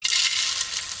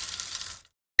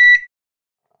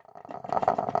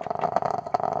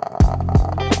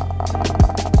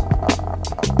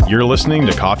You're listening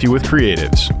to Coffee with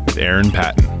Creatives with Aaron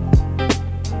Patton.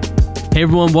 Hey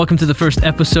everyone, welcome to the first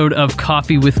episode of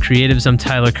Coffee with Creatives. I'm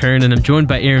Tyler Kern and I'm joined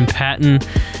by Aaron Patton.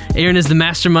 Aaron is the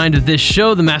mastermind of this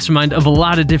show, the mastermind of a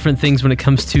lot of different things when it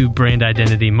comes to brand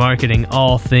identity, marketing,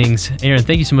 all things. Aaron,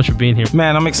 thank you so much for being here.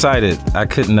 Man, I'm excited. I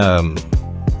couldn't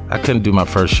do my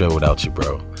first show without you,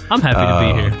 bro. I'm happy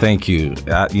to be here. Thank you.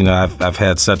 I've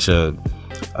had such a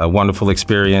wonderful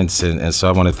experience, and so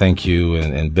I want to thank you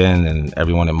and Ben and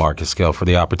everyone at Market Scale for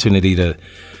the opportunity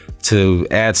to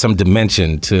add some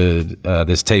dimension to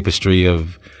this tapestry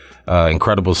of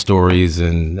incredible stories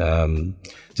and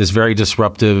just very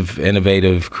disruptive,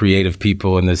 innovative, creative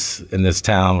people in this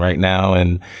town right now.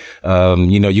 And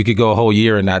you could go a whole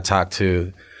year and not talk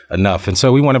to enough. And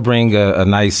so we want to bring a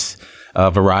nice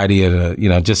variety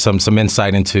and just some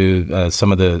insight into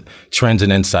some of the trends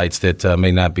and insights that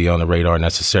may not be on the radar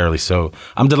necessarily. So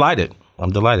I'm delighted.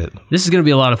 This is going to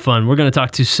be a lot of fun. We're going to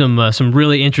talk to some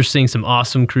really interesting, some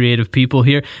awesome creative people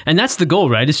here. And that's the goal,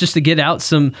 right? It's just to get out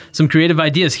some creative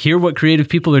ideas, hear what creative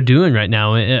people are doing right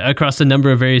now across a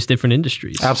number of various different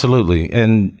industries. Absolutely.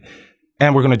 And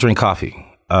we're going to drink coffee.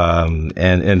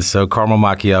 And so caramel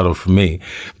macchiato for me.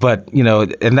 But,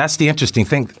 and that's the interesting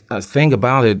thing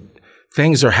about it.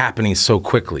 Things are happening so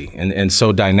quickly and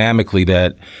so dynamically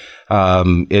that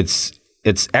it's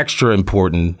extra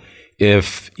important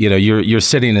if you're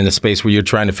sitting in a space where you're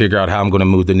trying to figure out how I'm going to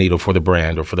move the needle for the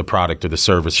brand or for the product or the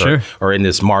service. Sure. or in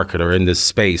this market or in this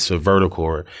space or vertical,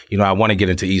 or I want to get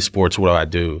into esports. What do I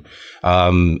do?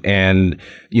 And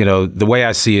the way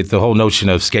I see it, the whole notion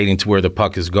of skating to where the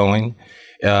puck is going,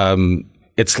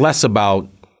 it's less about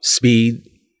speed.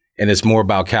 And it's more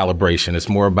about calibration. It's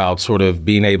more about sort of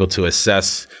being able to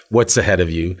assess what's ahead of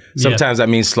you. Sometimes that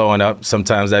means slowing up.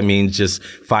 Sometimes that means just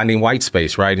finding white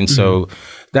space, right? And so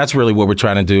that's really what we're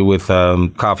trying to do with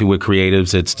Coffee with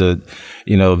Creatives. It's the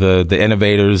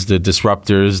innovators, the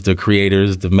disruptors, the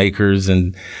creators, the makers,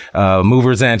 and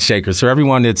movers and shakers. So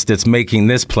everyone that's making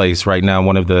this place right now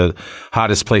one of the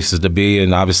hottest places to be,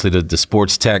 and obviously the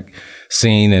sports tech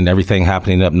scene and everything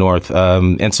happening up north.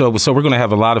 And so we're going to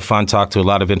have a lot of fun, talk to a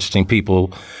lot of interesting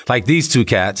people like these two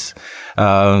cats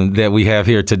that we have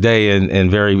here today,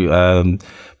 and very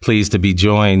pleased to be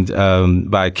joined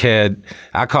by Ked.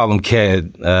 I call him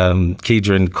Ked,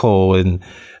 Kedron Cole, and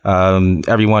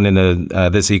everyone in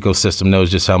this ecosystem knows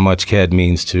just how much Ked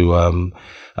means to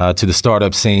the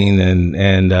startup scene,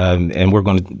 and we're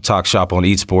going to talk shop on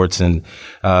esports,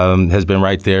 and has been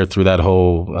right there through that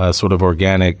whole sort of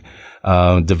organic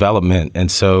development. And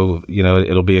so,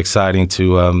 it'll be exciting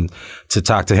to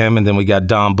talk to him. And then we got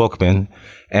Dom Bookman.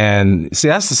 And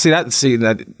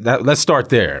let's start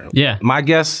there. Yeah. My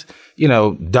guess,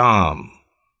 Dom,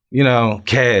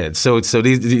 Ked. So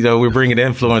these, we're bringing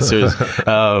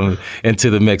influencers into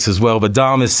the mix as well. But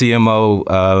Dom is CMO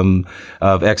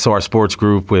of XR Sports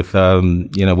Group with Ked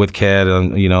on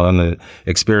the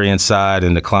experience side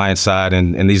and the client side,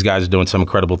 and these guys are doing some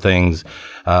incredible things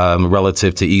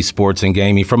relative to esports and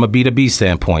gaming from a B2B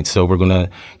standpoint. So we're going to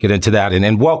get into that.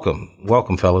 And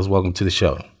welcome, fellas. Welcome to the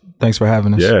show. Thanks for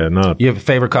having us. Yeah, no. You have a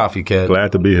favorite coffee, Ked?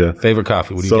 Glad to be here. Favorite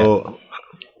coffee? What do you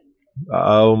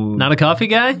got? Not a coffee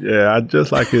guy? Yeah, I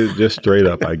just like it just straight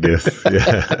up, I guess.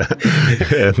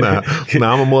 Yeah.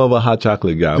 I'm more of a hot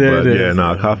chocolate guy,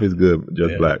 coffee's good,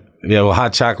 just black. Yeah, well,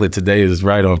 hot chocolate today is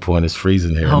right on point. It's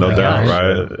freezing here. Oh, no doubt, gosh.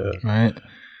 right? Right.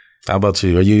 How about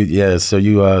you? Are you, so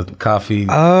you coffee,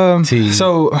 tea?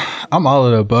 So I'm all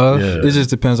of the above. Yeah. It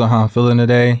just depends on how I'm feeling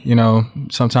today.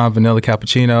 Sometimes vanilla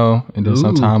cappuccino, and then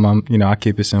sometimes I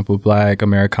keep it simple, black,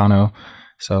 Americano.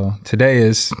 So today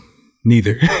is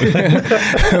neither,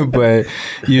 but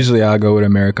usually I'll go with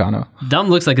Americano. Dom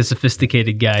looks like a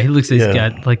sophisticated guy. He looks like he's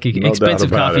got like expensive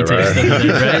coffee taste,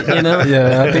 right?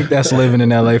 Yeah, I think that's living in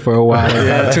LA for a while.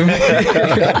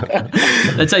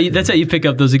 That's how you pick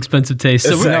up those expensive tastes.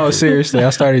 So No, seriously,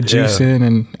 I started juicing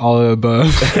and all of the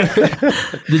above.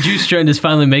 The juice trend is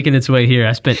finally making its way here.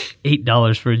 I spent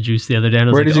 $8 for a juice the other day, and I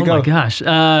was Where did you go? my gosh.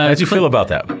 How'd you feel about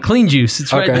that? Clean Juice.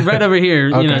 It's right over here.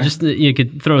 Okay. Just you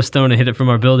could throw a stone and hit it from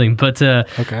our building. But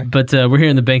we're here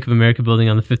in the Bank of America building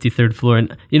on the 53rd floor,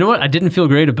 and you know what? I didn't feel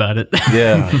great about it.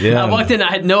 Yeah. I walked in,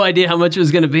 I had no idea how much it was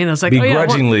going to be, and I was like,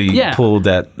 begrudgingly pulled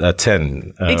that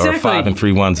 10 exactly. or 5 and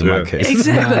 3 ones in my case.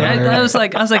 Exactly. I was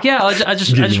like, yeah, I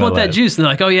just want that juice. And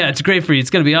they're like, oh yeah, it's great for you. It's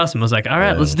going to be awesome. I was like, all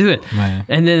right, let's do it. Man.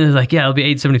 And then they're like, yeah, it'll be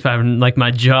 $8.75, and like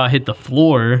my jaw hit the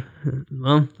floor.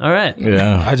 Well, all right.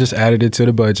 Yeah. I just added it to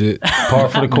the budget. Par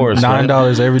for the course.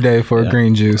 $9 every day for a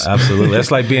green juice. Absolutely.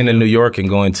 That's like being in New York and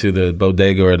going to the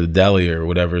bodega or the deli or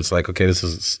whatever. It's like, okay, this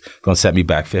is going to set me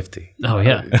back 50 Oh,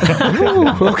 yeah.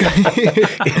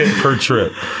 per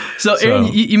trip. So, Aaron,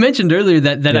 you mentioned earlier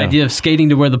that idea of skating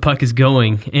to where the puck is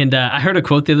going. And I heard a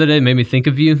quote the other day that made me think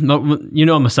of you. You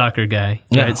know I'm a soccer guy,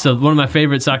 right? Yeah. So one of my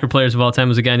favorite soccer players of all time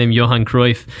was a guy named Johan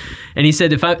Cruyff. And he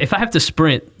said, if I have to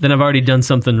sprint, then I've already done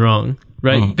something wrong,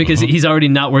 right? Because he's already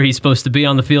not where he's supposed to be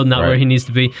on the field, not where he needs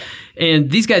to be. And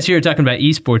these guys here are talking about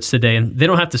esports today, and they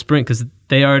don't have to sprint because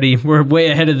they already were way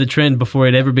ahead of the trend before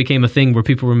it ever became a thing where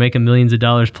people were making millions of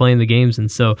dollars playing the games. And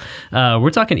so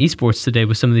we're talking esports today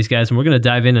with some of these guys, and we're going to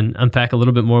dive in and unpack a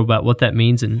little bit more about what that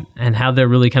means and how they're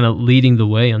really kind of leading the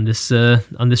way on this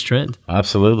trend.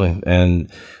 Absolutely. And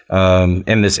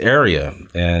in this area,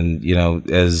 and, you know,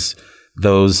 as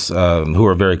those who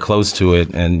are very close to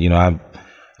it, and, you know,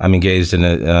 I'm engaged in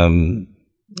it,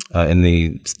 in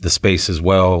the space as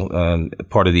well,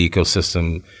 part of the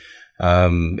ecosystem.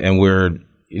 And we're,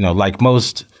 you know, like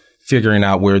most, figuring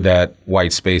out where that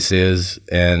white space is.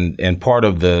 And part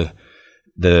of the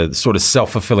sort of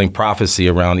self-fulfilling prophecy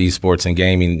around esports and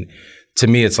gaming, to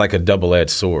me, it's like a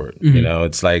double-edged sword. Mm-hmm. You know,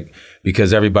 it's like,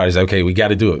 because everybody's like, okay, we got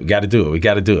to do it. We got to do it. We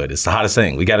got to do it. It's the hottest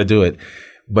thing. We got to do it.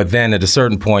 But then at a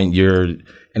certain point, you're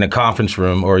in a conference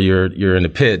room or you're in a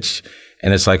pitch,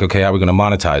 and it's like, okay, how are we going to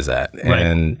monetize that? Right.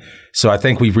 And so I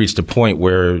think we've reached a point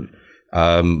where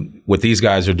what these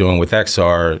guys are doing with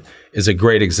XR is a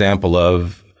great example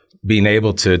of being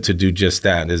able to do just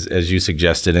that, as you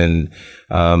suggested, and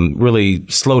really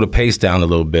slow the pace down a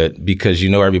little bit, because, you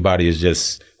know, everybody is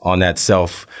just on that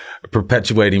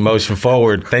self-perpetuating motion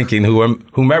forward, thinking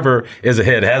whomever is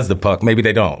ahead has the puck. Maybe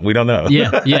they don't. We don't know.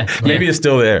 Yeah. Maybe it's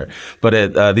still there.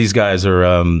 But these guys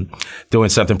are doing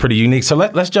something pretty unique. So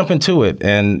let's jump into it.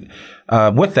 And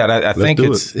with that, I think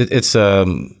it's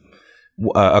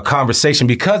a conversation,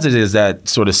 because it is that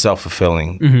sort of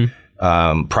self-fulfilling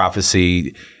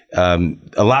prophecy. A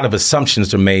lot of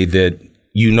assumptions are made that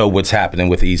you know what's happening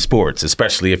with esports,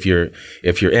 especially if you're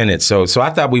in it. So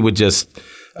I thought we would just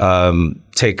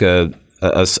take a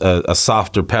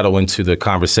softer pedal into the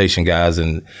conversation, guys,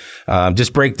 and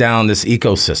just break down this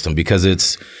ecosystem, because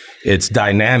it's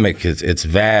dynamic, it's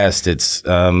vast, it's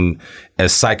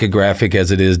as psychographic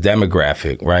as it is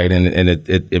demographic, right? And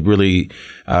it really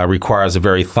requires a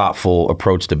very thoughtful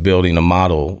approach to building a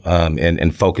model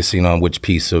and focusing on which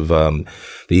piece of the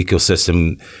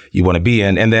ecosystem you want to be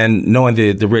in, and then knowing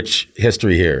the rich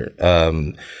history here.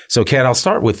 So, Kat, I'll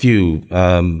start with you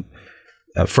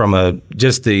from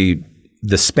just the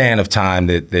span of time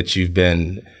that you've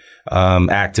been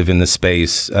active in the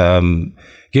space.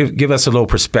 Give us a little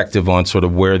perspective on sort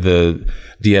of where the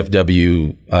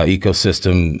DFW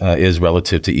ecosystem is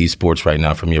relative to esports right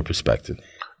now, from your perspective.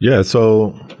 Yeah,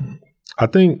 so I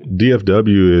think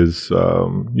DFW is,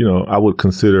 I would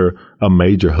consider a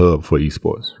major hub for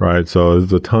esports, right? So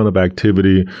there's a ton of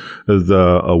activity. There's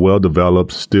a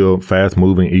well-developed, still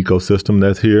fast-moving ecosystem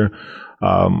that's here.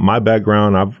 My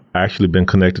background, I've actually been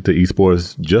connected to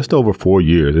esports just over 4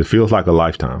 years. It feels like a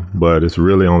lifetime, but it's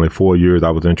really only 4 years.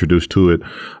 I was introduced to it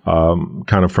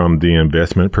kind of from the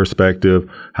investment perspective,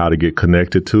 how to get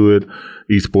connected to it.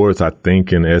 Esports, I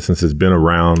think, in essence, has been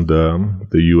around the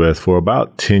U.S. for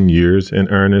about 10 years in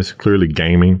earnest. Clearly,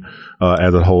 gaming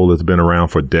as a whole has been around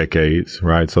for decades,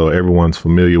 right? So everyone's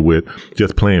familiar with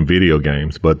just playing video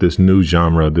games, but this new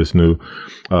genre, this new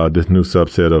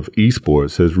subset of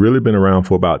esports has really been around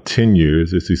for about 10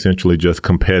 years. It's essentially just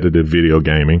competitive video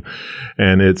gaming,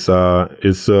 and it's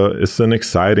an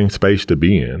exciting space to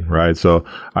be in, right? So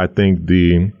I think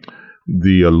the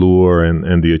allure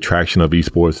and the attraction of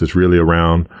esports is really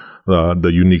around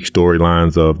the unique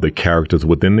storylines of the characters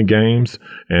within the games,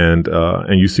 and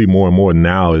you see more and more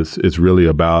now is really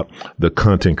about the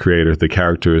content creators, the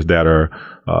characters that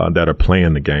are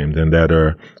playing the games and that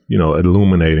are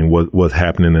illuminating what's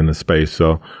happening in the space.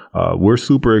 So we're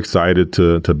super excited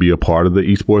to be a part of the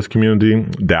esports community.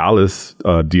 Dallas,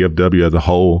 DFW as a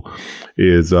whole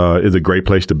is a great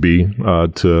place to be,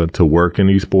 to work in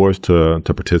esports,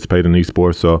 to participate in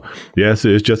esports. So yes,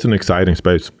 it's just an exciting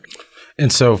space.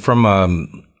 And so from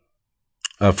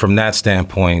that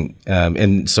standpoint,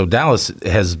 and so Dallas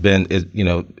has been,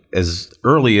 as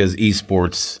early as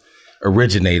esports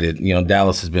originated,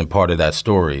 Dallas has been part of that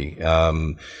story.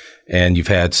 And you've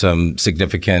had some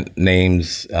significant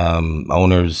names,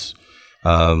 owners,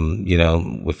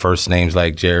 with first names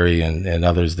like Jerry and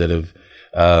others that have,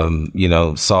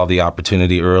 saw the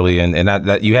opportunity early. And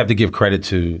that you have to give credit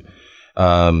to,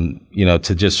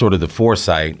 to just sort of the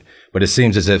foresight. but it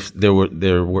seems as if there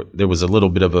was a little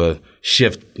bit of a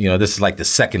shift. You know, this is like the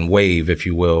second wave, if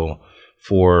you will,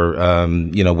 for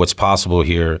what's possible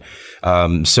here.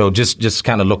 So just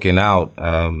kind of looking out,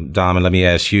 Dom, and let me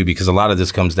ask you, because a lot of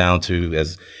this comes down to,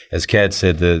 as Kat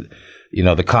said,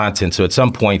 the content. So at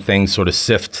some point things sort of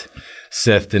sift,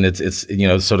 and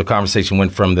it's so the conversation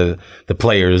went from the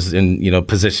players and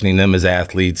positioning them as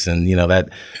athletes, and that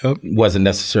wasn't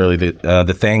necessarily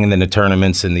the thing, and then the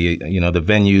tournaments and the the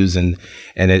venues,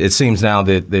 and it seems now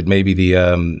that maybe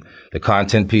the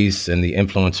content piece and the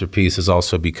influencer piece is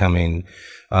also becoming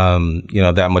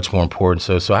that much more important.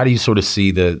 So how do you sort of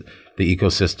see the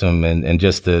ecosystem and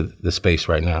just the space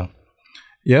right now?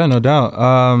 Yeah, no doubt.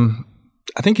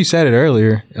 I think you said it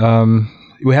earlier.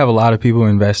 We have a lot of people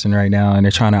investing right now, and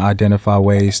they're trying to identify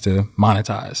ways to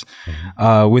monetize.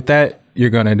 With that,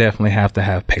 you're going to definitely have to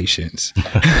have patience.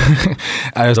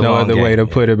 There's no other way to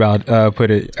put it.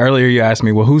 Earlier, you asked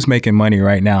me, well, who's making money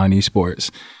right now in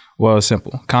esports? Well, it's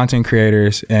simple: content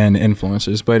creators and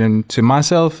influencers. But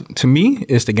to me,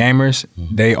 it's the gamers.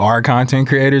 They are content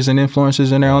creators and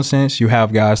influencers in their own sense. You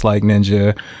have guys like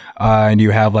Ninja, and you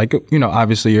have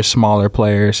obviously your smaller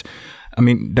players. I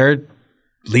mean, they're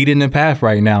leading the path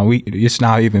right now. It's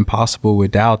not even possible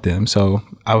without them. So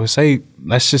I would say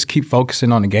let's just keep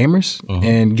focusing on the gamers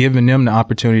and giving them the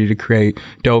opportunity to create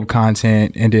dope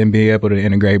content, and then be able to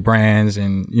integrate brands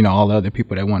and all the other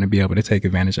people that want to be able to take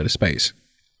advantage of the space.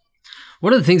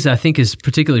 One of the things that I think is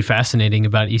particularly fascinating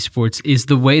about esports is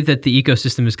the way that the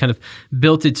ecosystem has kind of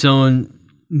built its own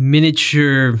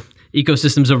miniature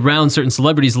ecosystems around certain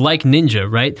celebrities like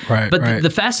Ninja, right? But the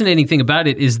fascinating thing about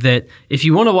it is that if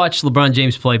you want to watch LeBron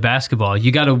James play basketball,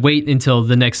 you got to wait until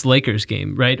the next Lakers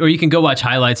game, right? Or you can go watch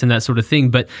highlights and that sort of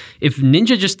thing. But if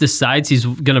Ninja just decides he's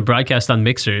going to broadcast on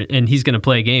Mixer and he's going to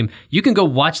play a game, you can go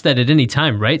watch that at any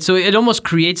time, right? So it almost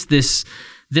creates this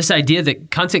idea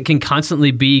that content can constantly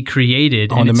be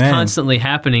created and it's constantly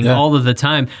happening all of the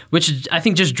time, which I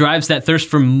think just drives that thirst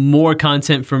for more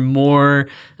content, for more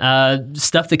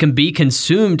stuff that can be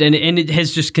consumed. And it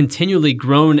has just continually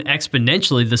grown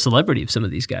exponentially, the celebrity of some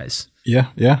of these guys. Yeah.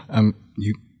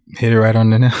 You hit it right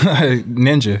on the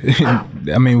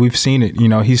Ninja. I mean, we've seen it.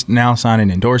 He's now signing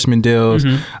endorsement deals.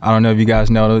 I don't know if you guys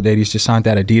know that he's just signed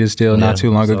that Adidas deal not too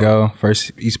long ago.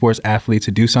 First esports athlete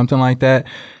to do something like that.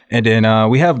 And then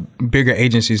we have bigger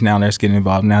agencies now that's getting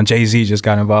involved. Now, Jay-Z just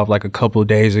got involved like a couple of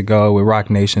days ago with Rock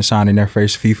Nation signing their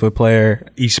first FIFA player,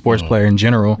 esports player in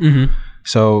general.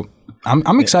 So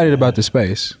I'm excited about the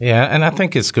space. Yeah, and I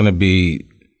think it's going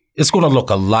to look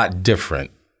a lot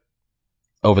different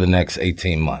over the next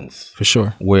 18 months. For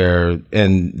sure.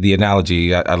 And the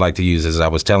analogy I like to use, as I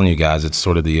was telling you guys, it's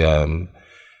sort of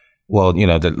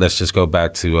let's just go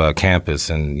back to campus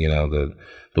and,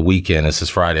 the weekend. This is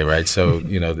Friday, right? So,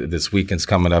 this weekend's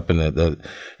coming up, and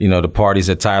the party's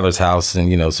at Tyler's house,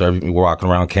 and, so we're walking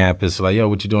around campus like, yo,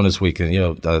 what you doing this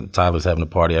weekend? Tyler's having a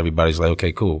party. Everybody's like,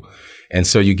 okay, cool. And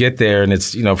so you get there, and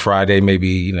it's, Friday,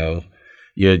 maybe, maybe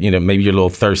you're a little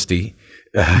thirsty.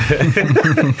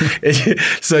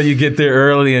 So you get there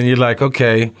early, and you're like,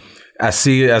 okay, I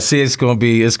see it's going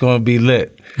to be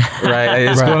lit. Right.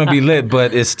 It's going to be lit,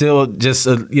 but it's still just,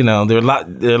 there are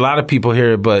a lot of people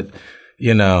here, but,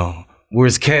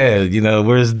 where's Kev?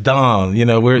 Where's Dom?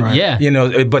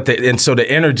 So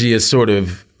the energy is sort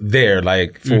of there,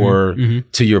 like for,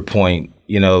 to your point,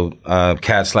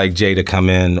 cats like Jay to come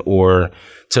in, or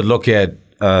to look at,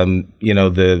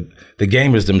 the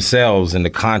gamers themselves and the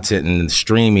content and the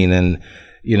streaming and,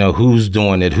 who's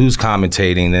doing it, who's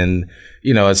commentating. And,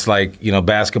 it's like,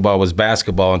 basketball was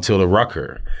basketball until the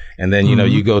Rucker. And then,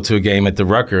 you go to a game at the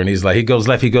Rucker, and he's like, he goes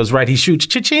left, he goes right, he shoots,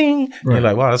 cha-ching. Right. You're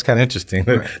like, wow, that's kind of interesting.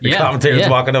 Right. The commentator's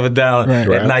walking up and down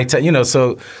at night.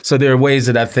 So there are ways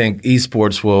that I think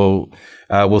esports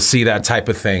will see that type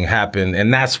of thing happen.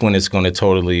 And that's when it's going to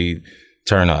totally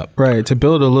turn up. Right. To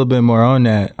build a little bit more on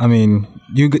that, I mean,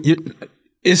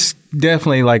 it's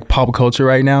definitely like pop culture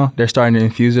right now. They're starting to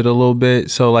infuse it a little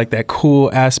bit. So like that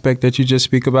cool aspect that you just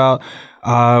speak about,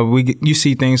 you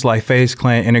see things like FaZe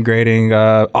Clan integrating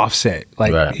Offset.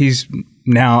 Like he's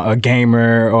now a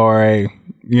gamer or a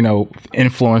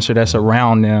influencer that's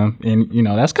around them, and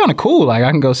that's kind of cool. Like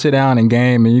I can go sit down and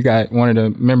game, and you got one of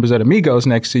the members of the Migos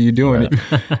next to you doing it.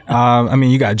 I mean,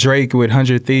 you got Drake with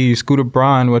 100 Thieves, Scooter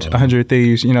Braun with 100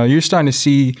 Thieves. You're starting to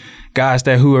see guys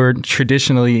who are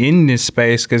traditionally in this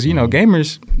space, because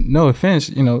gamers, no offense,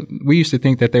 we used to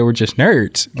think that they were just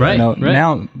nerds. Right.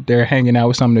 Now they're hanging out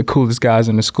with some of the coolest guys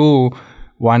in the school.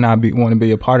 Why not want to be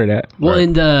a part of that? Well,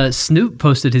 and Snoop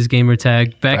posted his gamer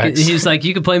tag back. He was like,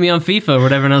 you can play me on FIFA or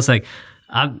whatever. And I was like,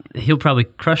 he'll probably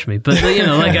crush me. But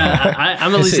like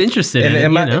I'm at least interested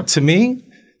in it. To me,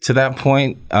 to that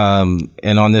point,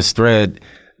 and on this thread,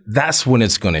 that's when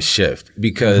it's going to shift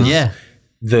because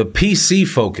the PC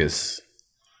focus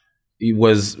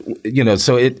was,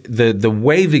 so the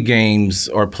way the games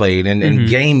are played and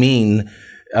gaming.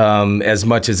 As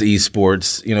much as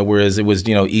esports, whereas it was,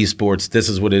 esports, this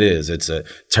is what it is. It's a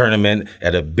tournament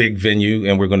at a big venue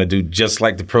and we're going to do just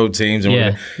like the pro teams.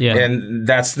 And, and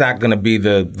that's not going to be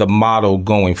the model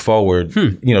going forward,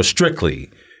 strictly.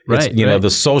 Right, the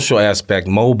social aspect,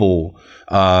 mobile,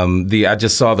 I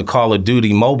just saw the Call of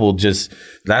Duty mobile,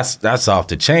 that's off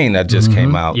the chain that just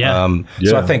came out.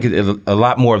 So I think a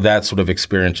lot more of that sort of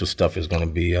experiential stuff is going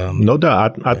to be no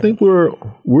doubt. I think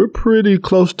we're pretty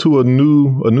close to a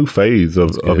new phase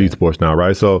of esports now,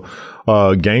 right? So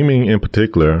gaming in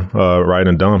particular, right,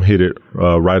 and Dom hit it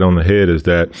right on the head, is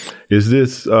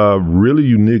this really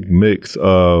unique mix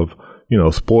of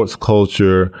sports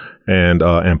culture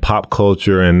and pop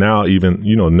culture, and now even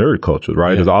nerd culture,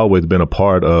 right? Has always been a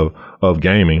part of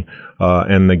gaming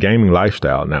and the gaming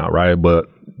lifestyle now, right? But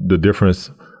the difference,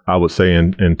 I would say,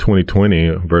 in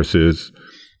 2020 versus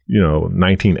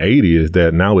 1980 is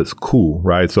that now it's cool,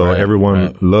 right? So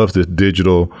everyone loves this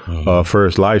digital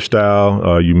first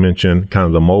lifestyle. You mentioned kind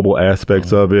of the mobile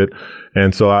aspects of it.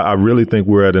 And so I really think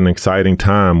we're at an exciting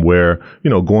time where,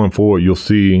 going forward, you'll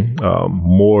see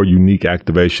more unique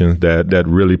activations that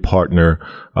really partner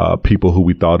people who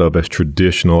we thought of as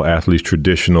traditional athletes,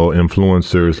 traditional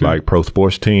influencers like pro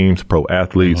sports teams, pro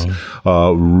athletes,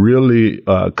 really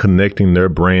connecting their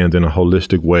brands in a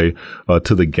holistic way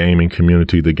to the gaming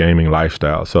community, the gaming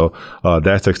lifestyle. So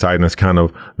that's exciting. That's kind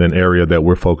of an area that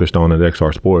we're focused on at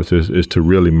XR Sports is to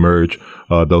really merge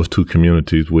those two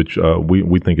communities, which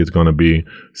we think is going to be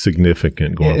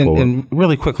significant going forward. And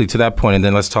really quickly to that point, and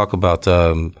then let's talk about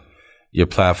your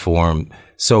platform.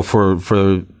 So for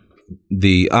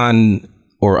the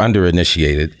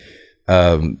under-initiated,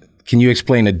 can you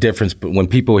explain the difference? But when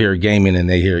people hear gaming and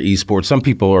they hear esports, some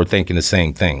people are thinking the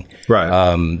same thing,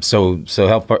 right? So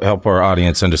help our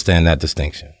audience understand that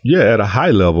distinction. Yeah, at a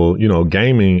high level,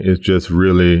 gaming is just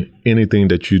really anything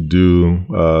that you do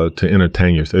to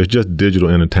entertain yourself. It's just digital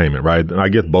entertainment, right? And I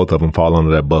guess both of them fall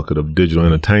under that bucket of digital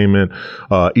entertainment.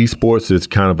 Esports is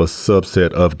kind of a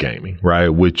subset of gaming, right?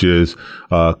 Which is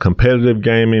competitive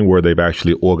gaming, where they've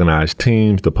actually organized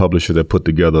teams, the publishers that put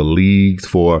together leagues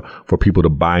for people to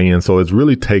buy in. So it's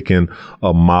really taken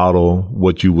a model,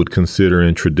 what you would consider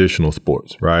in traditional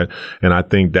sports, right? And I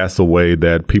think that's the way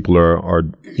that people are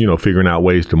figuring out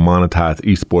ways to monetize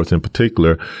esports in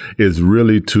particular, is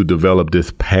really to develop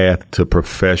this path to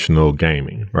professional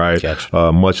gaming, right?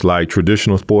 Gotcha. Much like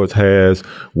traditional sports has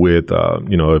with,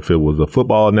 if it was a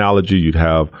football analogy, you'd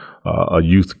have a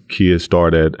youth kid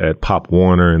start at Pop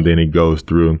Warner, and then he goes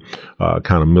through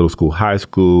kind of middle school, high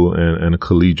school, and a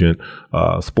collegiate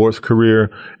sports career.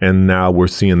 And now we're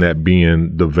seeing that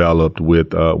being developed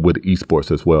with esports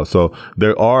as well. So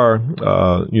there are,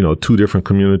 two different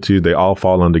communities. They all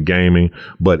fall under gaming,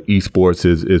 but esports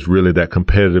is really that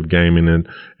competitive gaming,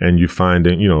 and you find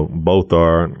that, both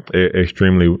are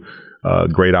extremely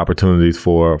great opportunities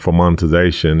for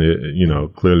monetization.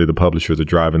 Clearly the publishers are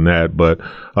driving that, but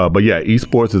yeah,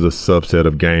 esports is a subset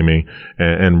of gaming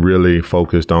and really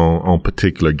focused on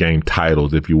particular game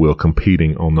titles, if you will,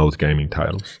 competing on those gaming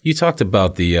titles. You talked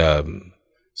about the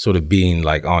sort of being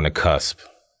like on the cusp,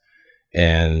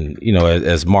 and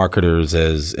as marketers,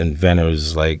 as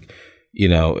inventors, like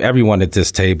everyone at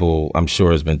this table, I'm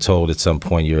sure, has been told at some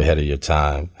point you're ahead of your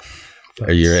time.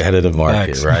 Or you're ahead of the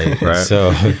market, right? Right.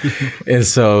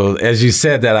 So as you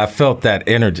said that, I felt that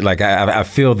energy. Like I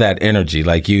feel that energy.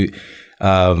 Like we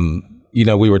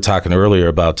were talking earlier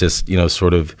about just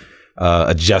sort of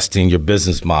adjusting your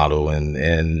business model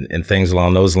and things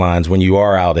along those lines. When you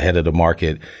are out ahead of the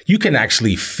market, you can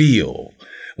actually feel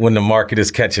when the market is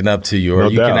catching up to you, or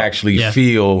you can actually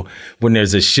feel when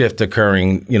there's a shift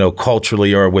occurring,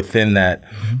 culturally or within that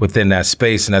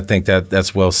space. And I think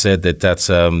that's well said.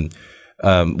 That's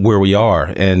where we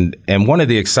are, and one of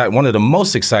the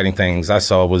most exciting things I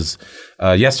saw was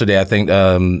yesterday. I think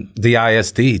the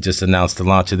ISD just announced the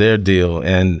launch of their deal,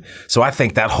 and so I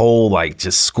think that whole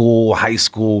just high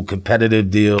school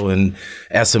competitive deal, and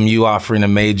SMU offering a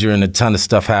major and a ton of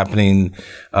stuff happening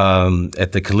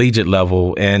at the collegiate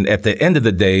level, and at the end of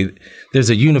the day,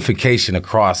 there's a unification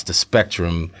across the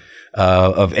spectrum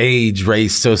of age,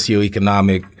 race,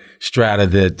 socioeconomic strata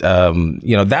that,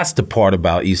 that's the part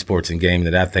about esports and gaming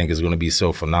that I think is going to be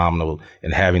so phenomenal,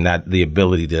 and having the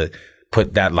ability to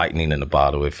put that lightning in the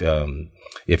bottle, if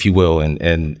you will,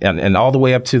 and all the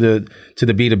way up to the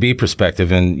B2B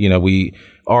perspective. And we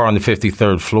are on the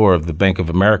 53rd floor of the Bank of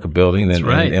America building,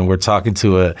 and we're talking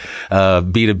to a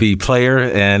B2B player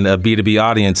and a B2B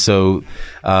audience. So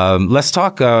let's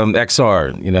talk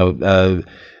XR.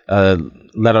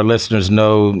 Let our listeners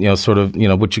know, sort of,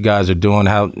 what you guys are doing,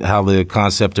 how the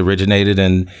concept originated,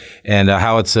 and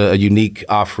how it's a unique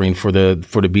offering for the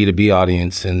B2B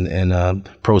audience and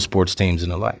pro sports teams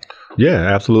and the like. Yeah,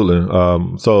 absolutely.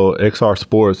 So XR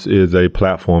Sports is a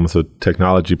platform. It's a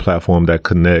technology platform that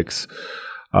connects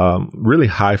really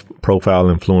high-profile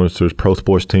influencers, pro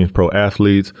sports teams, pro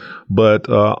athletes, but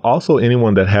also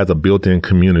anyone that has a built-in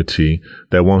community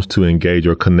that wants to engage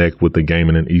or connect with the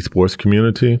gaming and esports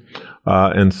community.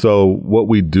 And so what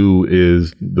we do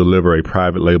is deliver a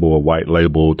private label or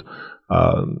white-labeled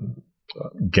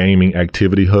gaming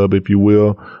activity hub, if you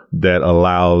will, that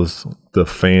allows the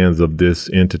fans of this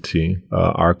entity,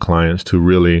 our clients, to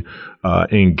really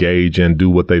engage and do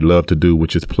what they love to do,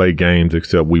 which is play games,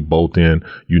 except we bolt in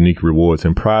unique rewards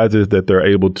and prizes that they're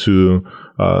able to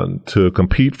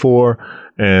compete for.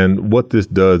 And what this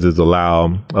does is allow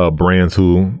brands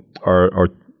who are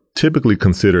typically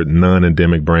considered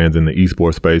non-endemic brands in the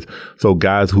esports space. So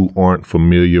guys who aren't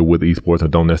familiar with esports or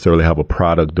don't necessarily have a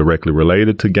product directly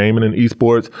related to gaming and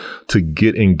esports to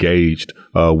get engaged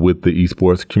with the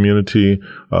esports community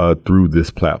through this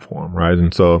platform, right?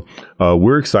 And so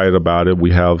we're excited about it.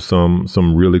 We have some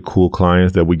really cool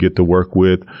clients that we get to work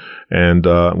with. And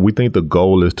we think the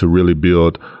goal is to really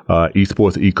build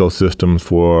esports ecosystems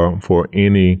for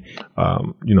any,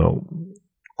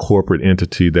 corporate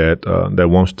entity that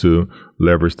wants to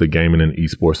leverage the gaming and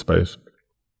esports space.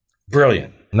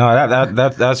 Brilliant. No,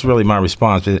 that's really my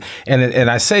response, and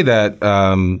I say that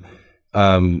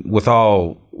with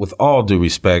all due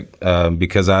respect,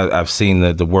 because I've seen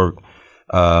the work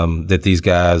that these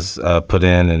guys put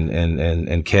in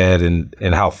and Ked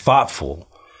and how thoughtful.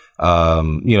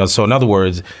 So in other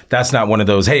words, that's not one of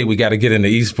those, hey, we got to get into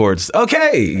esports.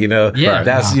 Okay.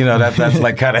 That's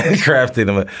like kind of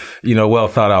crafting a, well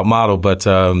thought out model. But,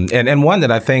 and one that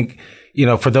I think,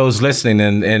 for those listening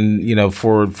and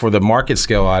for the market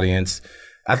scale audience,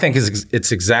 I think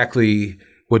it's exactly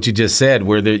what you just said,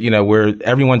 where where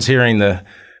everyone's hearing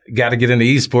got to get into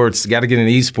esports,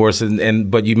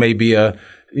 but you may be a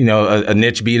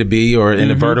niche B2B or in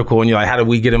a vertical, and you're like, how do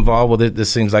we get involved with it?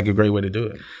 This seems like a great way to do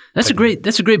it. That's a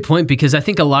great point, because I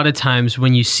think a lot of times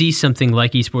when you see something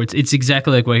like esports, it's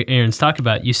exactly like what Aaron's talking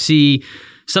about. You see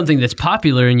something that's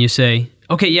popular and you say,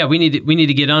 okay, yeah, we need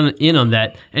to get in on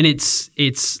that. And it's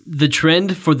the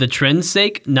trend for the trend's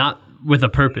sake, not with a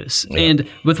purpose. Yeah. And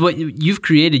with what you've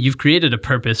created a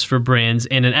purpose for brands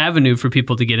and an avenue for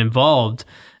people to get involved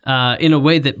in a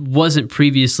way that wasn't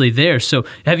previously there. So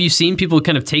have you seen people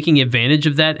kind of taking advantage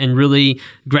of that and really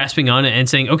grasping on it and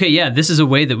saying, okay, yeah, this is a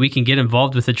way that we can get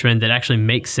involved with a trend that actually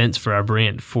makes sense for our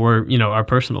brand, for, our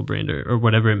personal brand or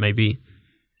whatever it may be?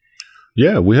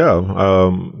 Yeah, we have.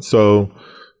 So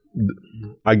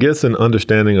I guess an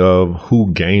understanding of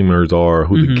who gamers are,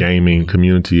 who the gaming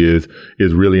community is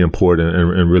really important,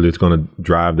 and really it's going to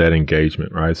drive that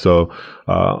engagement, right? So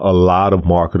a lot of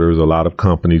marketers, a lot of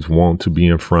companies want to be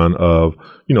in front of,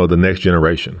 the next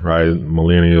generation, right?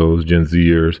 Millennials, Gen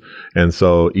Zers. And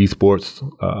so esports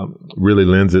really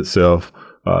lends itself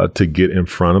to get in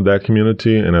front of that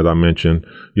community. And as I mentioned,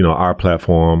 our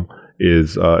platform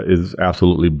is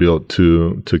absolutely built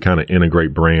to kind of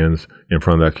integrate brands in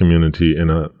front of that community in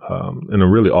a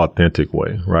really authentic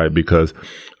way, right? Because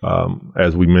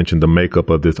as we mentioned, the makeup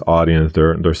of this audience,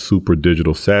 they're super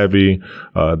digital savvy.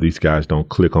 These guys don't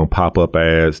click on pop-up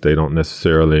ads. They don't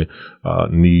necessarily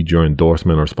need your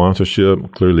endorsement or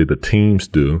sponsorship. Clearly, the teams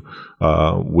do,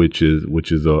 which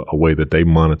is a way that they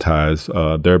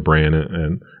monetize their brand,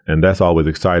 and that's always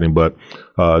exciting. But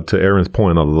to Aaron's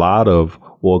point, a lot of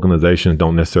organizations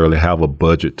don't necessarily have a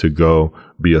budget to go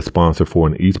be a sponsor for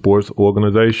an esports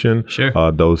organization.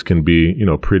 Sure. Those can be,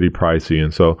 pretty pricey.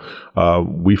 And so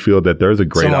we feel that there's a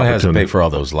great Someone opportunity. Someone has to pay for all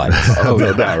those lights. Oh,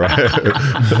 no doubt,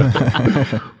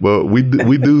 right? Well,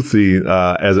 we do see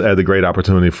as a great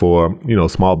opportunity for,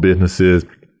 small businesses,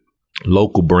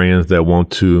 local brands that want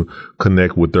to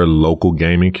connect with their local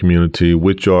gaming community,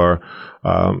 which are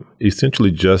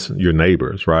essentially just your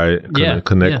neighbors, right?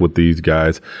 Connect with these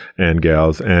guys and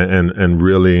gals and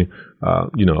really,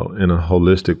 in a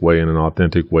holistic way, in an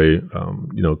authentic way,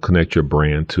 connect your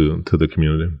brand to the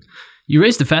community. You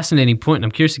raised a fascinating point, and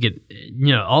I'm curious to get,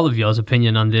 all of y'all's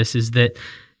opinion on this, is that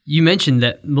You mentioned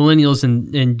that millennials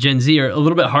and Gen Z are a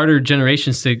little bit harder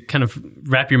generations to kind of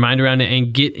wrap your mind around it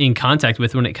and get in contact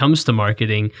with when it comes to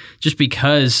marketing, just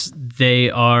because they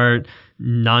are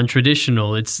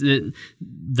non-traditional.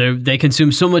 They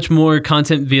consume so much more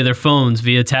content via their phones,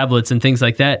 via tablets and things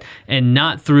like that, and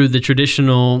not through the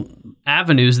traditional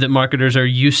avenues that marketers are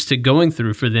used to going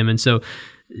through for them. And so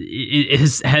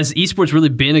has esports really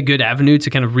been a good avenue to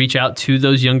kind of reach out to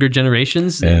those younger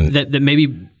generations that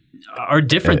maybe are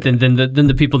different than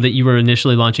the people that you were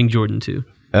initially launching Jordan to?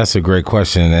 That's a great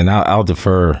question, and I'll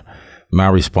defer my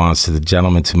response to the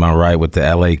gentleman to my right with the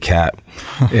LA cap.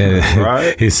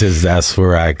 Right? He says, that's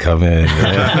where I come in.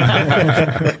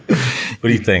 What do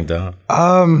you think, Dom?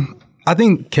 I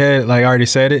think Ked, like I already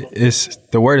said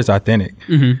the word is authentic.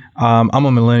 Mm-hmm. I'm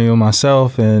a millennial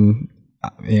myself, and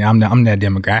I'm that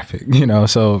demographic,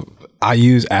 so I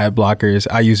use ad blockers.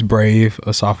 I use Brave,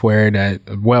 a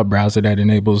web browser that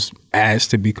enables ads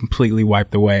to be completely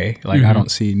wiped away. Like, I don't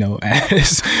see no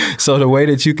ads. So the way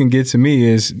that you can get to me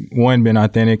is, one, being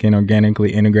authentic and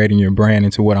organically integrating your brand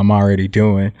into what I'm already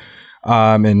doing.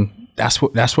 And that's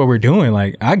what we're doing.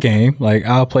 Like, I game. Like,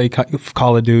 I'll play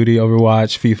Call of Duty,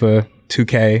 Overwatch, FIFA,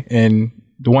 2K. And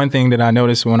the one thing that I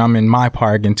notice when I'm in my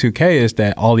park in 2K is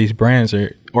that all these brands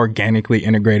are organically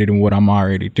integrated in what I'm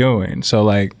already doing. So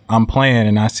like, I'm playing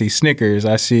and I see Snickers,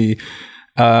 I see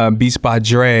Beats by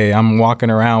Dre. I'm walking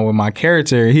around with my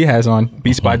character. He has on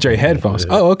Beats by Dre headphones.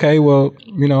 Oh, okay. Well,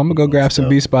 I'm gonna go grab some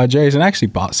Beats by Dre's, and I actually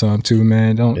bought some too,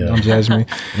 man. Don't judge me.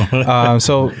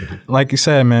 So like you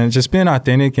said, man, just being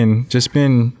authentic and just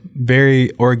being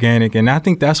very organic. And I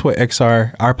think that's what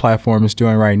XR, our platform, is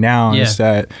doing right now, is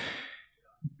that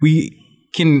we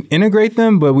can integrate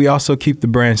them, but we also keep the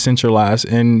brand centralized.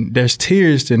 And there's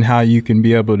tiers in how you can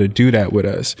be able to do that with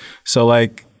us. So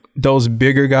like, those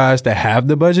bigger guys that have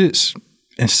the budgets,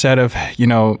 instead of,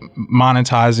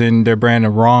 monetizing their brand the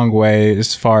wrong way,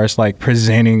 as far as like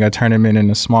presenting a tournament in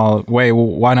a small way, well,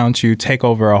 why don't you take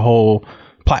over a whole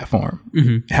platform,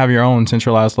 have your own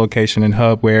centralized location and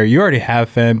hub where you already have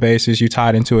fan bases, you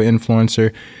tied into an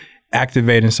influencer,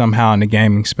 activating somehow in the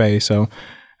gaming space. So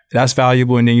that's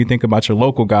valuable. And then you think about your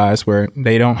local guys where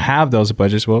they don't have those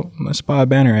budgets. Well, let's buy a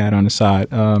banner ad on the side.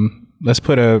 Let's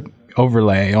put a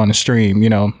overlay on the stream,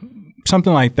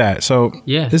 something like that. So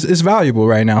it's valuable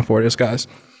right now for this, guys.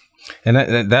 And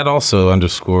that also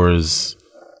underscores,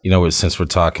 since we're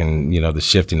talking, the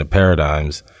shifting of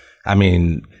paradigms. I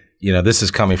mean, this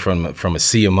is coming from a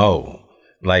CMO,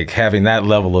 like having that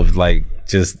level of like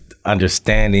just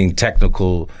understanding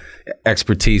technical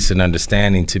expertise and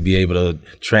understanding to be able to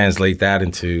translate that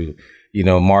into,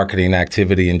 marketing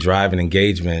activity and driving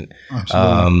engagement,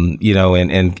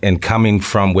 and coming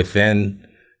from within,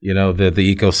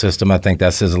 the ecosystem. I think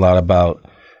that says a lot about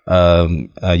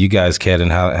you guys, Ked,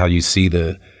 and how you see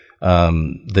the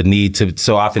need to.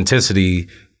 So authenticity,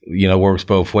 works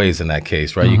both ways in that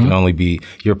case, right? You can only be,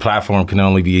 your platform can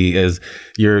only be as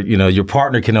your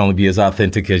partner can only be as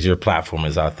authentic as your platform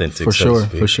is authentic. For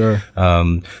sure.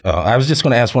 I was just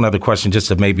going to ask one other question, just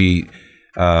to maybe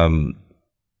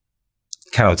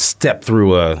kind of step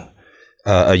through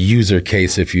a user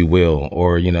case, if you will,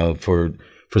 or for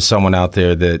someone out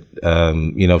there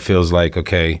that feels like,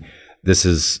 okay, this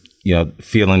is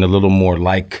feeling a little more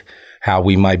like how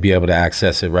we might be able to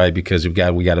access it, right? Because we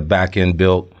got a back end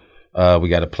built, we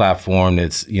got a platform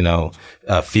that's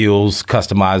feels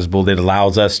customizable, that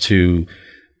allows us to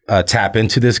tap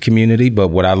into this community. But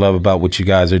what I love about what you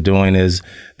guys are doing is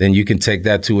then you can take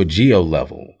that to a geo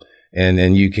level. And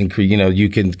then you can,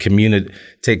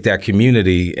 take that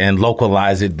community and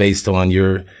localize it based on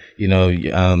your,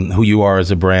 who you are as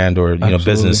a brand or,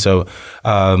 business. So,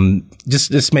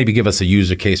 just maybe give us a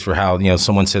user case for how,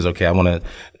 someone says, okay, I want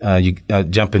to,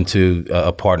 jump into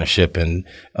a partnership, and,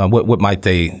 what might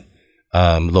they,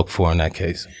 look for in that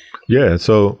case? Yeah.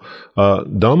 So,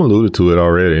 Dom alluded to it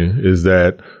already, is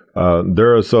that,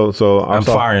 there are I'm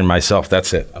firing myself.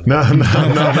 That's it. No.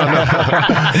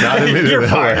 You're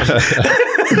fired.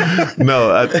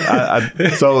 No,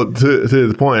 so to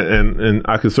his point, and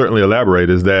I could certainly elaborate,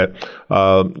 is that,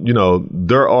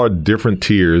 there are different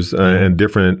tiers and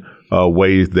different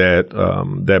ways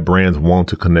that brands want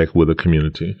to connect with a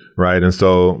community, right? And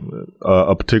so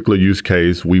a particular use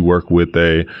case, we work with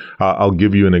I'll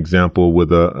give you an example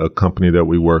with a company that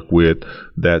we work with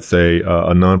that's a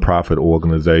nonprofit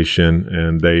organization,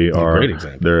 and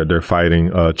they're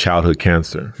fighting childhood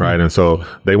cancer, right? And so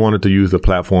they wanted to use the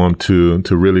platform to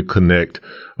really connect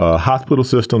hospital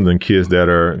systems and kids that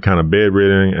are kind of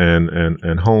bedridden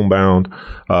and homebound,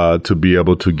 to be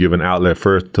able to give an outlet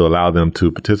first to allow them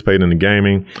to participate in the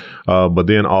gaming, but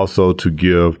then also to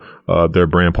give their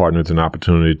brand partners an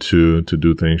opportunity to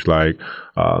do things like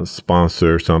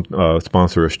sponsor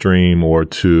a stream, or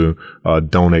to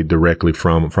donate directly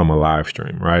from a live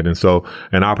stream, right? And so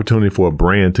an opportunity for a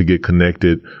brand to get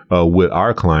connected with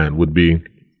our client would be,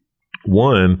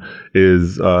 one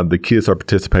is the kids are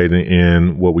participating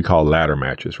in what we call ladder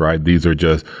matches, right? These are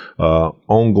just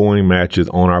ongoing matches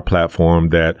on our platform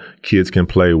that kids can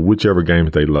play whichever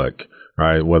games they like,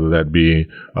 right? Whether that be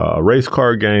a race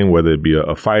car game, whether it be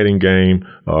a fighting game,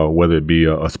 whether it be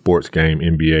a sports game,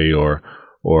 NBA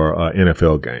or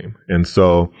NFL game. And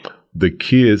so the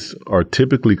kids are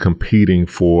typically competing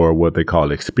for what they call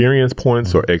experience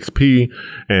points, or XP.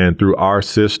 And through our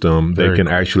system, they can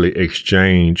actually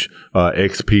exchange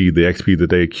XP, the XP that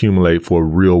they accumulate, for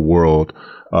real world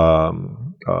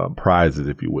prizes,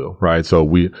 if you will, right? So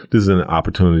this is an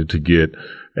opportunity to get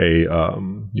a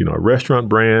restaurant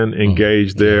brand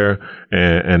engaged there,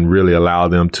 and really allow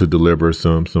them to deliver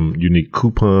some unique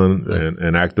coupon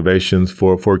and activations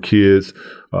for kids.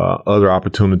 Other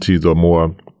opportunities are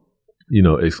more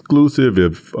exclusive.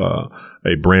 If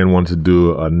a brand wants to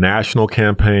do a national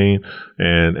campaign,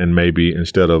 and maybe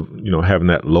instead of having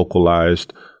that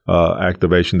localized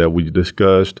activation that we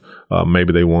discussed,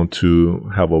 maybe they want to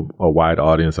have a wide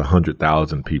audience,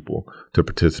 100,000 people to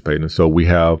participate. And so we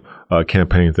have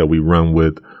campaigns that we run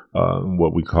with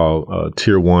what we call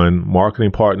tier 1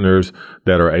 marketing partners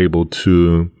that are able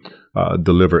to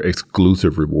deliver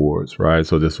exclusive rewards, right?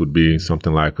 So this would be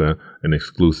something like an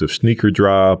exclusive sneaker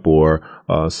drop, or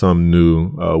some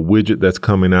new widget that's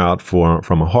coming out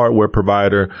from a hardware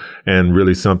provider, and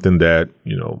really something that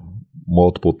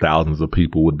multiple thousands of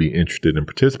people would be interested in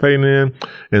participating in.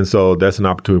 And so that's an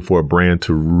opportunity for a brand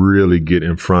to really get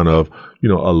in front of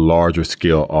a larger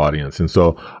scale audience. And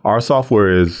so our software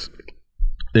is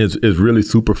really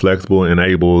super flexible,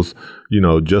 enables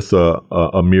just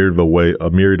a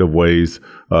myriad of ways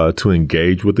to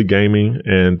engage with the gaming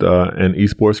and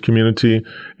esports community.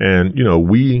 And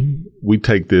we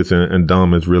take this, and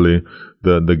Dom is really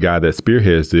the guy that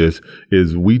spearheads this.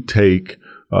 Is we take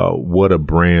what a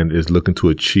brand is looking to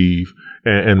achieve,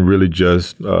 and really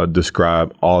just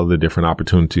describe all the different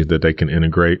opportunities that they can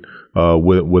integrate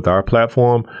with our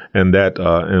platform, and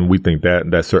we think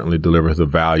that certainly delivers the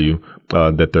value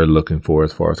that they're looking for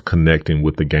as far as connecting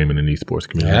with the gaming and esports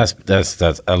community. That's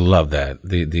I love that,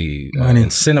 the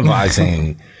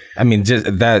incentivizing. I mean,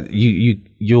 just that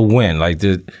you'll win, like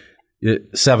the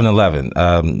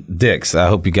 7-Eleven, Dick's. I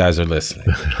hope you guys are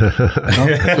listening.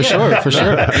 For sure.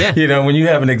 Yeah. When you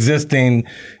have an existing,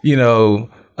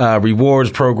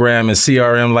 rewards program and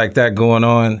CRM like that going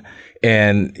on,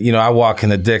 and I walk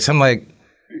into Dick's, I'm like,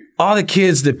 all the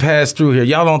kids that pass through here,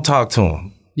 y'all don't talk to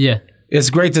them. Yeah.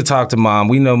 It's great to talk to mom.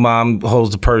 We know mom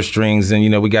holds the purse strings,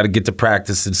 and we got to get to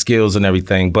practice and skills and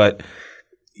everything, but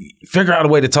figure out a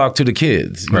way to talk to the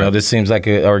kids. This seems like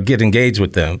or get engaged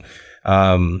with them.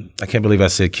 I can't believe I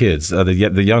said kids,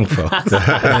 the young folks.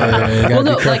 Well,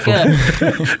 no, like,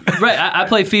 right. I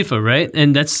play FIFA, right?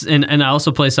 And and I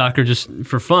also play soccer just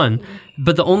for fun.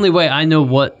 But the only way I know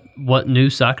what new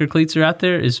soccer cleats are out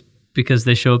there is because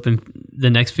they show up in the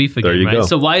next FIFA game, right? Go.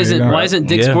 So why isn't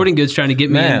Dick's Sporting Goods trying to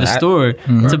get me in the store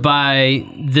to buy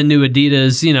the new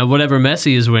Adidas, whatever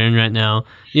Messi is wearing right now,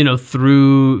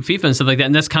 through FIFA and stuff like that?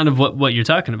 And that's kind of what you're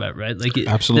talking about, right? Like,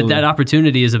 absolutely, that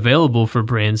opportunity is available for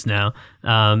brands now,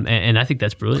 and I think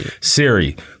that's brilliant.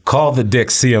 Siri, call the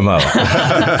Dick's CMO.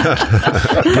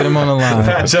 Get him on the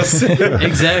line. Just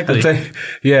exactly.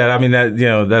 Yeah, I mean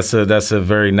that's a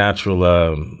very natural,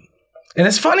 and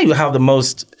it's funny how the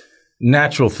most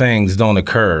natural things don't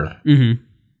occur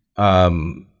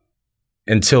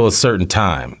until a certain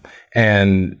time,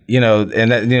 and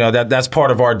that's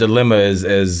part of our dilemma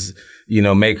as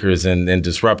makers and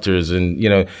disruptors,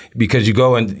 and because you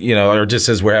go and or just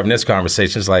as we're having this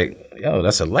conversation, it's like,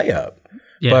 that's a layup,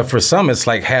 but for some it's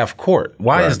like half court.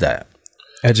 Why is that?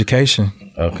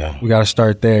 Education. Okay, we got to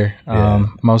start there.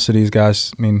 Most of these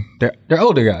guys, I mean, they're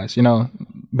older guys,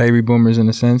 baby boomers in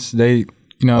a sense. They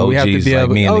we have to be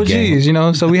able,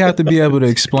 OGs, so we have to be able to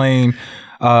explain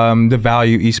the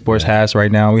value esports has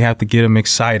right now. We have to get them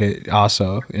excited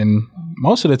also. And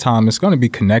most of the time, it's going to be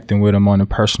connecting with them on a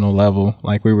personal level.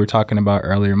 Like we were talking about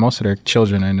earlier, most of their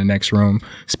children are in the next room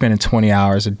spending 20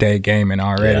 hours a day gaming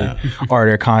already. Or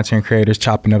they're content creators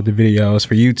chopping up the videos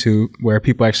for YouTube, where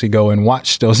people actually go and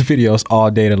watch those videos all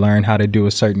day to learn how to do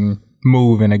a certain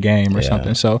move in a game or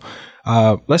something. So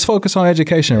let's focus on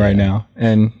education right now,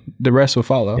 and the rest will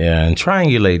follow. Yeah, and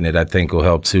triangulating it, I think, will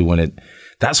help too.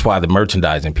 That's why the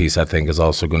merchandising piece, I think, is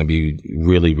also going to be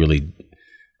really, really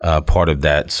part of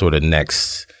that sort of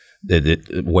next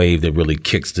the wave that really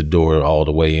kicks the door all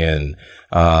the way in.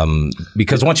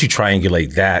 Because once you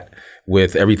triangulate that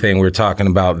with everything we're talking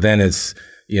about, then it's,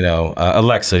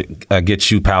 Alexa, get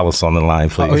you Palace on the line,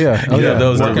 please. Oh, yeah.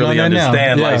 Those that really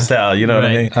understand lifestyle, you know what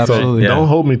I mean? Absolutely. So don't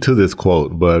hold me to this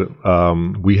quote, but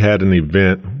we had an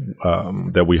event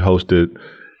that we hosted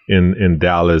in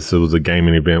Dallas. It was a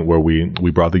gaming event where we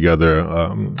brought together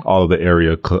all of the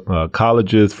area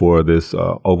colleges for this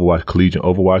collegiate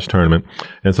Overwatch tournament.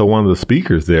 And so one of the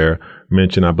speakers there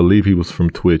mentioned, I believe he was from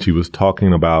Twitch, he was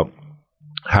talking about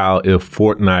how if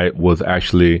Fortnite was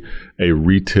actually a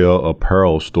retail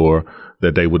apparel store,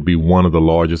 that they would be one of the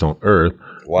largest on earth.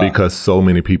 Wow. Because so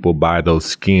many people buy those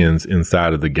skins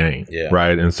inside of the game,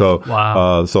 right? And so,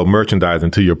 so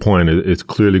merchandising, to your point, it's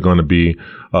clearly going to be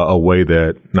a way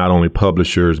that not only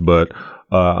publishers but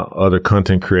other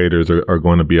content creators are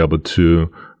going to be able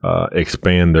to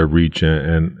expand their reach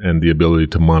and the ability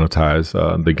to monetize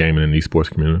the gaming and esports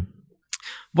community.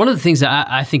 One of the things that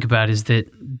I think about is that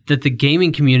the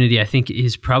gaming community, I think,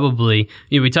 is probably,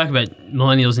 we talk about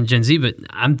millennials and Gen Z, but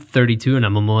I'm 32 and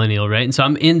I'm a millennial, right? And so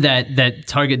I'm in that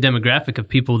target demographic of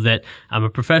people that I'm a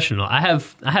professional. I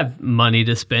have money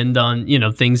to spend on,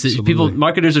 things that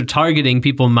marketers are targeting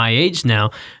people my age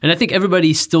now. And I think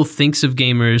everybody still thinks of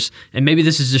gamers, and maybe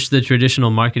this is just the traditional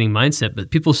marketing mindset,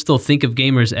 but people still think of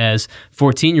gamers as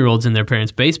 14-year-olds in their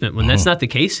parents' basement when that's not the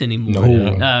case anymore.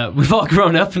 No. We've all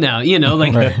grown up now,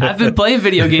 I've been playing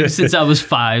video games since I was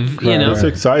 5, It's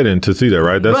exciting to see that,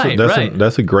 right?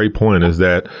 That's a great point, is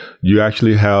that you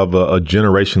actually have a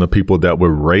generation of people that were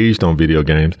raised on video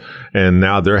games and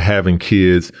now they're having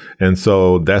kids. And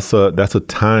so that's a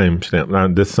time stamp. Now,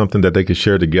 that's something that they can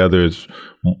share together. Is,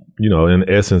 in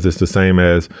essence, it's the same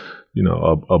as,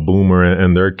 a boomer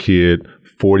and their kid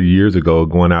 40 years ago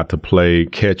going out to play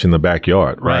catch in the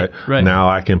backyard, right? Now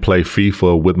I can play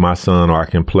FIFA with my son, or I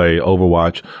can play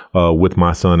Overwatch with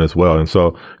my son as well. And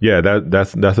so,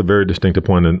 that's a very distinctive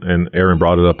point. And Aaron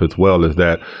brought it up as well, is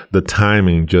that the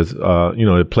timing just,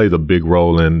 it plays a big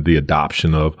role in the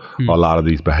adoption of a lot of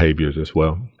these behaviors as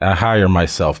well. I hire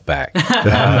myself back.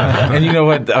 And you know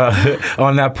what?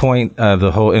 On that point,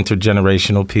 the whole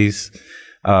intergenerational piece,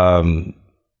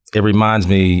 it reminds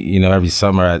me, every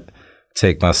summer I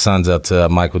take my sons up to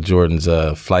Michael Jordan's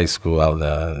flight school out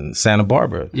in Santa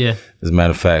Barbara. Yeah. As a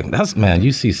matter of fact,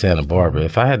 you see Santa Barbara.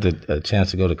 If I had a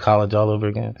chance to go to college all over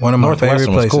again, one of my favorite places.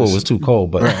 Was cool. It was too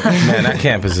cold, but man, that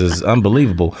campus is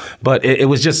unbelievable. But it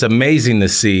was just amazing to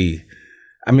see.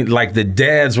 I mean, the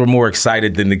dads were more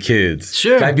excited than the kids.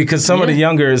 Sure. Because some of the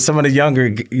younger,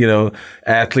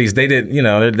 athletes, they didn't,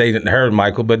 they didn't heard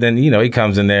Michael, but then, he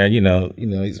comes in there,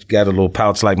 he's got a little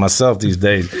pouch like myself these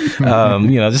days, just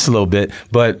a little bit.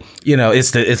 But, it's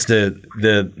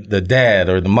the dad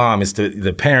or the mom, it's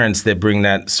the parents that bring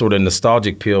that sort of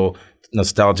nostalgic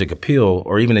appeal,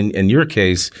 or even in your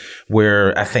case,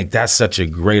 where I think that's such a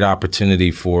great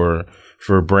opportunity for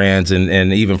brands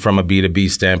and even from a B2B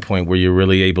standpoint, where you're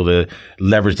really able to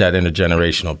leverage that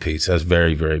intergenerational piece. That's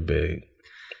very, very big.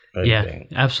 Big.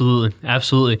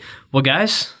 Absolutely. Well,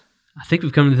 guys, I think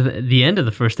we've come to the end of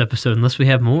the first episode, unless we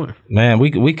have more. Man, we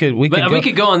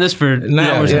could go on this for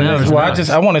hours and hours.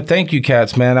 Well, I want to thank you,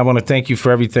 Cats, man. I want to thank you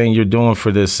for everything you're doing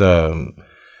for this, for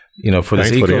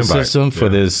this ecosystem, for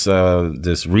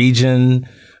this region,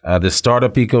 this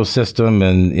startup ecosystem,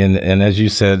 and as you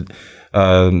said,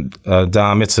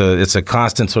 Dom, it's a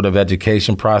constant sort of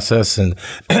education process, and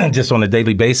just on a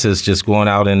daily basis, just going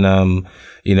out and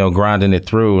grinding it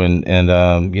through,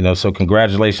 and so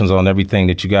congratulations on everything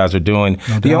that you guys are doing.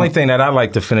 The only thing that I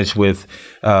like to finish with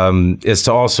is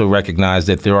to also recognize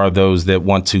that there are those that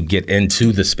want to get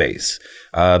into the space.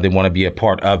 They want to be a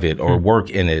part of it or work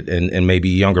in it, and maybe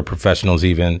younger professionals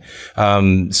even.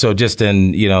 So just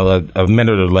in a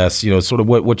minute or less, sort of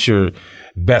what's your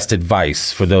best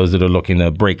advice for those that are looking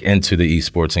to break into the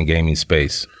esports and gaming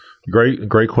space?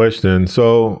 Great question.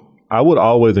 So I would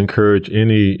always encourage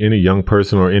any young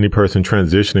person or any person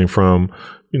transitioning from,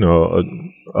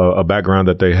 a background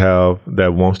that they have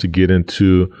that wants to get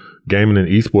into gaming and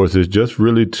esports, is just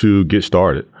really to get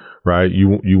started. Right.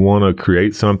 You want to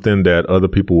create something that other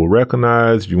people will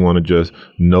recognize. You want to just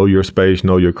know your space,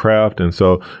 know your craft. And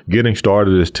so getting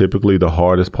started is typically the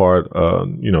hardest part,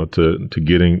 to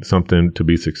getting something to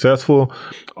be successful.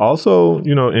 Also,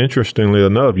 interestingly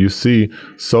enough, you see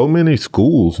so many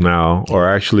schools now are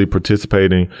actually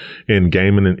participating in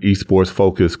gaming and esports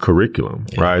focused curriculum.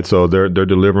 Right. So they're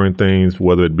delivering things,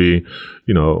 whether it be,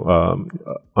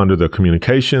 under the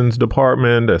communications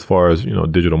department as far as,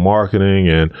 digital marketing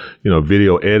and,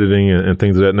 video editing and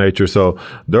things of that nature. So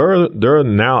there are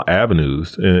now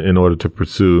avenues in order to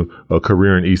pursue a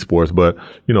career in esports. But,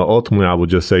 ultimately, I would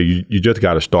just say you just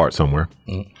got to start somewhere.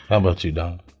 How about you,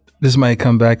 Don? This might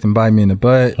come back and bite me in the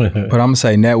butt, but I'm going to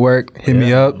say network. Hit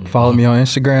me up. Follow me on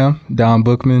Instagram, Don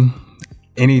Bookman.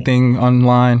 Anything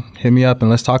online, hit me up and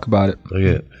let's talk about it.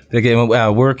 Yeah. Again,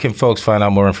 where can folks find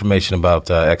out more information about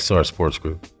XR Sports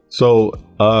Group? So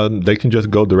they can just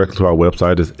go directly to our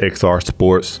website. It's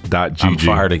xrsports.gg. I'm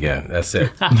fired again. That's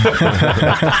it.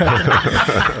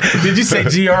 Did you say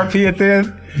GRP at the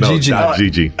end? No, GG.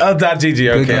 .gg. Oh, .gg.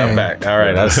 Okay, I'm back. All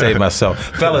right, I'll save myself.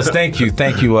 Fellas, thank you.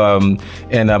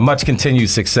 And much continued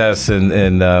success.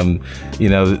 And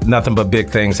nothing but big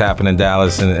things happen in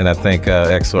Dallas. And I think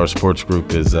XR Sports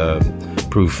Group is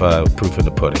proof in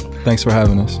the pudding. Thanks for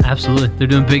having us. Absolutely. They're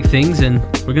doing big things, and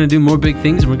we're going to do more big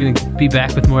things, and we're going to be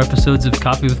back with more episodes of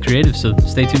Coffee with Creatives, so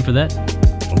stay tuned for that.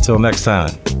 Until next time.